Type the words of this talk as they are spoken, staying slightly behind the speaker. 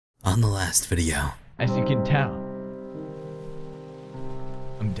on the last video. As you can tell,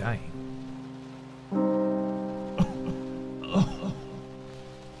 I'm dying.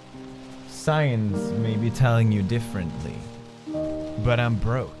 Science may be telling you differently, but I'm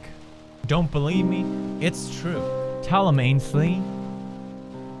broke. Don't believe me? It's true. Tell him, Ainsley.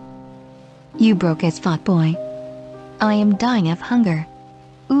 You broke as fuck, boy. I am dying of hunger.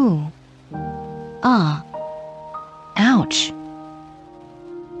 Ooh. Ah. Ouch.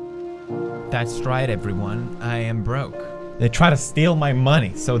 That's right, everyone. I am broke. They try to steal my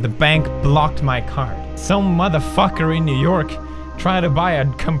money, so the bank blocked my card. Some motherfucker in New York tried to buy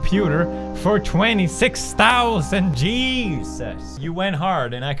a computer for 26,000. Jesus. You went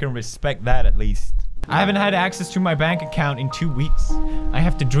hard, and I can respect that at least. I haven't had access to my bank account in 2 weeks. I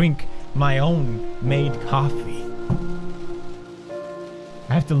have to drink my own made coffee.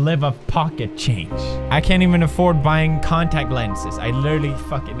 I have to live off pocket change. I can't even afford buying contact lenses. I literally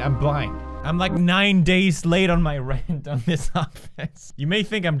I'm blind. I'm like 9 days late on my rent on this office. You may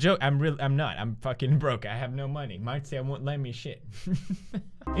think I'm joking. I'm not. I'm fucking broke. I have no money. Marcia won't lend me shit.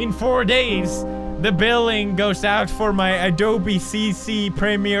 In 4 days, the billing goes out for my Adobe CC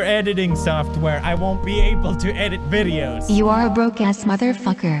Premiere editing software. I won't be able to edit videos. You are a broke-ass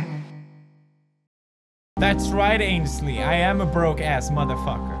motherfucker. That's right, Ainsley. I am a broke-ass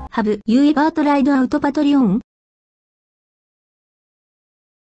motherfucker. Have you ever tried Auto Patreon?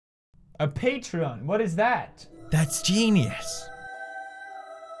 A Patreon? What is that? That's genius.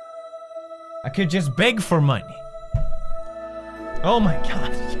 I could just beg for money. Oh my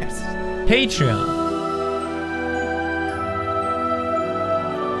god, yes. Patreon.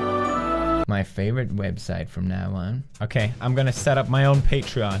 My favorite website from now on. Okay, I'm gonna set up my own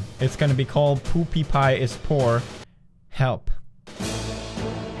Patreon. It's gonna be called PewDiePie is Poor. Help.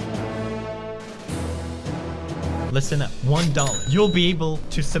 Listen up, $1. You'll be able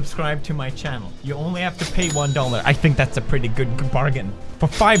to subscribe to my channel. You only have to pay $1. I think that's a pretty good bargain. For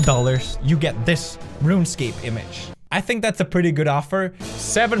 $5, you get this RuneScape image. I think that's a pretty good offer.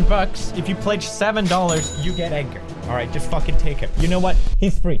 $7. If you pledge $7, you get Edgar. All right, just fucking take him. You know what?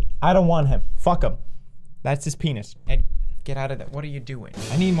 He's free. I don't want him. Fuck him. That's his penis. Ed, get out of that. What are you doing?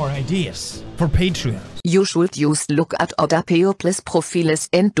 I need more ideas for Patreon. You should just look at other people's profiles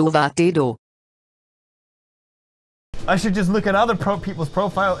and do what they do. I should just look at other people's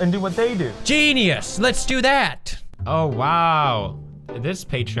profile and do what they do. Genius! Let's do that! Oh, wow. This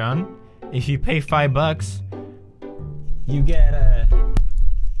Patreon, if you pay $5, you get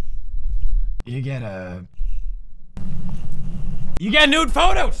nude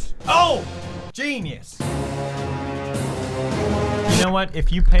photos! Oh! Genius! You know what?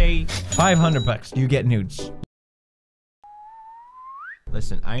 If you pay $500, you get nudes.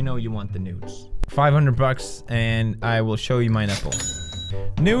 Listen, I know you want the nudes. $500 and I will show you my nipples.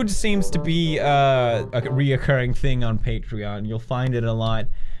 Nudes seems to be a reoccurring thing on Patreon. You'll find it a lot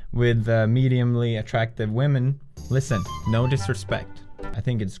with mediumly attractive women. Listen, no disrespect. I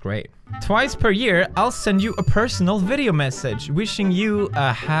think it's great. Twice per year, I'll send you a personal video message wishing you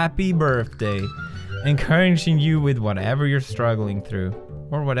a happy birthday, encouraging you with whatever you're struggling through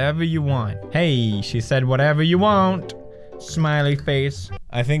or whatever you want. Hey, she said whatever you want. Smiley face.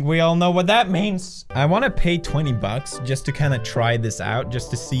 I think we all know what that means. I want to pay $20 just to kind of try this out,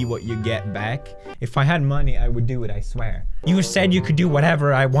 just to see what you get back. If I had money, I would do it, I swear. You said you could do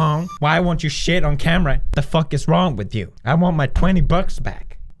whatever I want. Why won't you shit on camera? The fuck is wrong with you? I want my $20 back.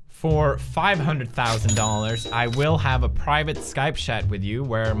 For $500,000, I will have a private Skype chat with you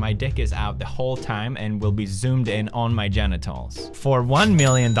where my dick is out the whole time and will be zoomed in on my genitals. For $1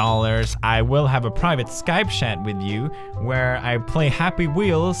 million, I will have a private Skype chat with you where I play Happy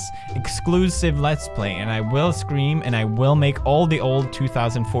Wheels exclusive Let's Play, and I will scream and I will make all the old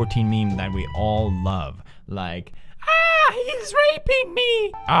 2014 memes that we all love. Like, ah, he's raping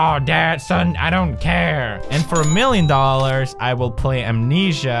me. Oh, dad, son, I don't care. And for $1 million, I will play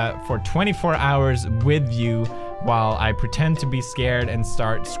Amnesia for 24 hours with you while I pretend to be scared and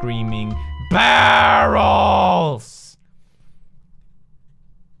start screaming, barrels!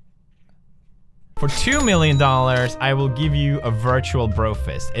 For $2 million, I will give you a virtual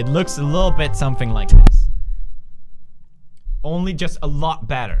Brofist. It looks a little bit something like this. Only just a lot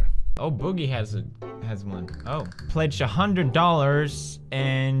better. Oh, Boogie has one. Oh, pledge $100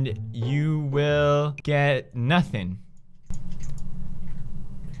 and you will get nothing.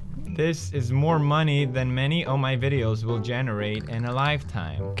 This is more money than many of my videos will generate in a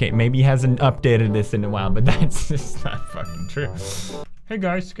lifetime. Okay, maybe he hasn't updated this in a while, but that's just not fucking true. Hey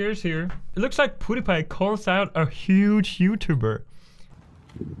guys, Scares here. It looks like PewDiePie calls out a huge YouTuber.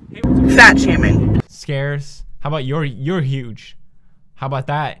 Hey, fat shaming. Scares, how about you're huge? How about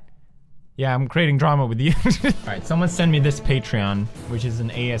that? Yeah, I'm creating drama with you. Alright, someone send me this Patreon, which is an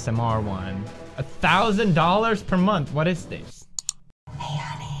ASMR one. $1,000 per month. What is this? Hey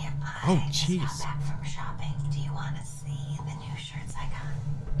honey, Oh, I just jeez. got back from shopping. Do you want to see the new shirts I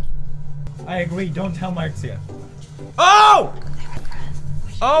got? I agree. Don't tell Marcia. Oh! They were good.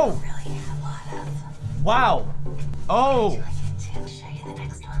 We should Oh! really have a lot of. Wow. Oh. Like it to show you the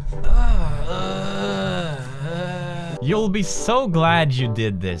next one. You'll be so glad you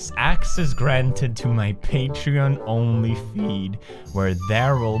did this. Access granted to my Patreon only feed, where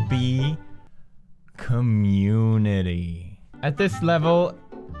there will be community. At this level,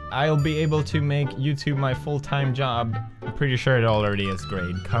 I'll be able to make YouTube my full-time job. I'm pretty sure it already is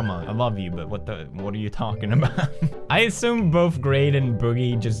Grade. Come on, I love you, but what are you talking about? I assume both Grade and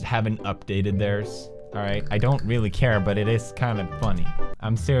Boogie just haven't updated theirs. Alright, I don't really care, but it is kind of funny.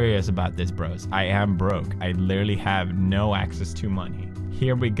 I'm serious about this, bros. I am broke. I literally have no access to money.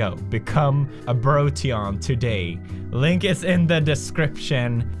 Here we go. Become a Brotion today. Link is in the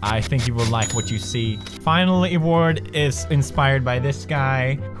description. I think you will like what you see. Final award is inspired by this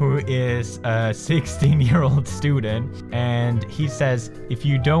guy who is a 16-year-old student. And he says, if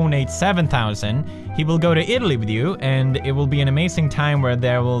you donate 7,000, he will go to Italy with you, and it will be an amazing time where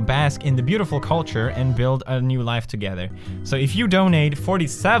they will bask in the beautiful culture and build a new life together. So if you donate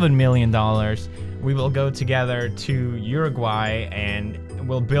 $47 million, we will go together to Uruguay and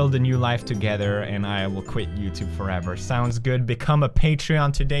we'll build a new life together, and I will quit YouTube forever. Sounds good. Become a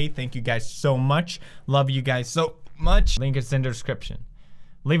Patreon today. Thank you guys so much. Love you guys so much. Link is in the description.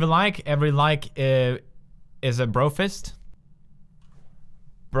 Leave a like. Every like is a Brofist.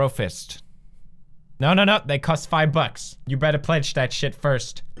 Brofist. No, they cost $5. You better pledge that shit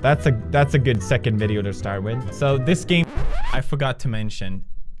first. That's a good second video to start with. So this game, I forgot to mention,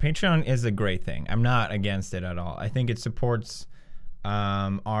 Patreon is a great thing. I'm not against it at all. I think it supports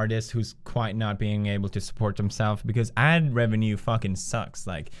artists who's quite not being able to support themselves, because ad revenue fucking sucks.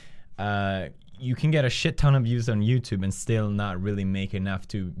 Like, you can get a shit ton of views on YouTube and still not really make enough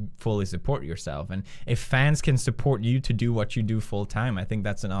to fully support yourself. And if fans can support you to do what you do full time, I think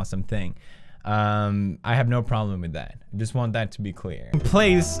that's an awesome thing. I have no problem with that. I just want that to be clear. It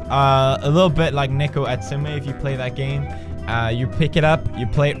plays a little bit like Neko Atsume. If you play that game, you pick it up, you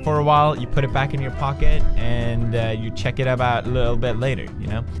play it for a while, you put it back in your pocket, and you check it out a little bit later, you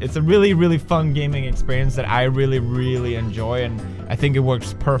know? It's a really, really fun gaming experience that I really, really enjoy, and I think it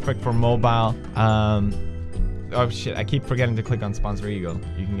works perfect for mobile. Oh shit, I keep forgetting to click on Sponsor Eagle.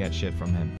 You can get shit from him.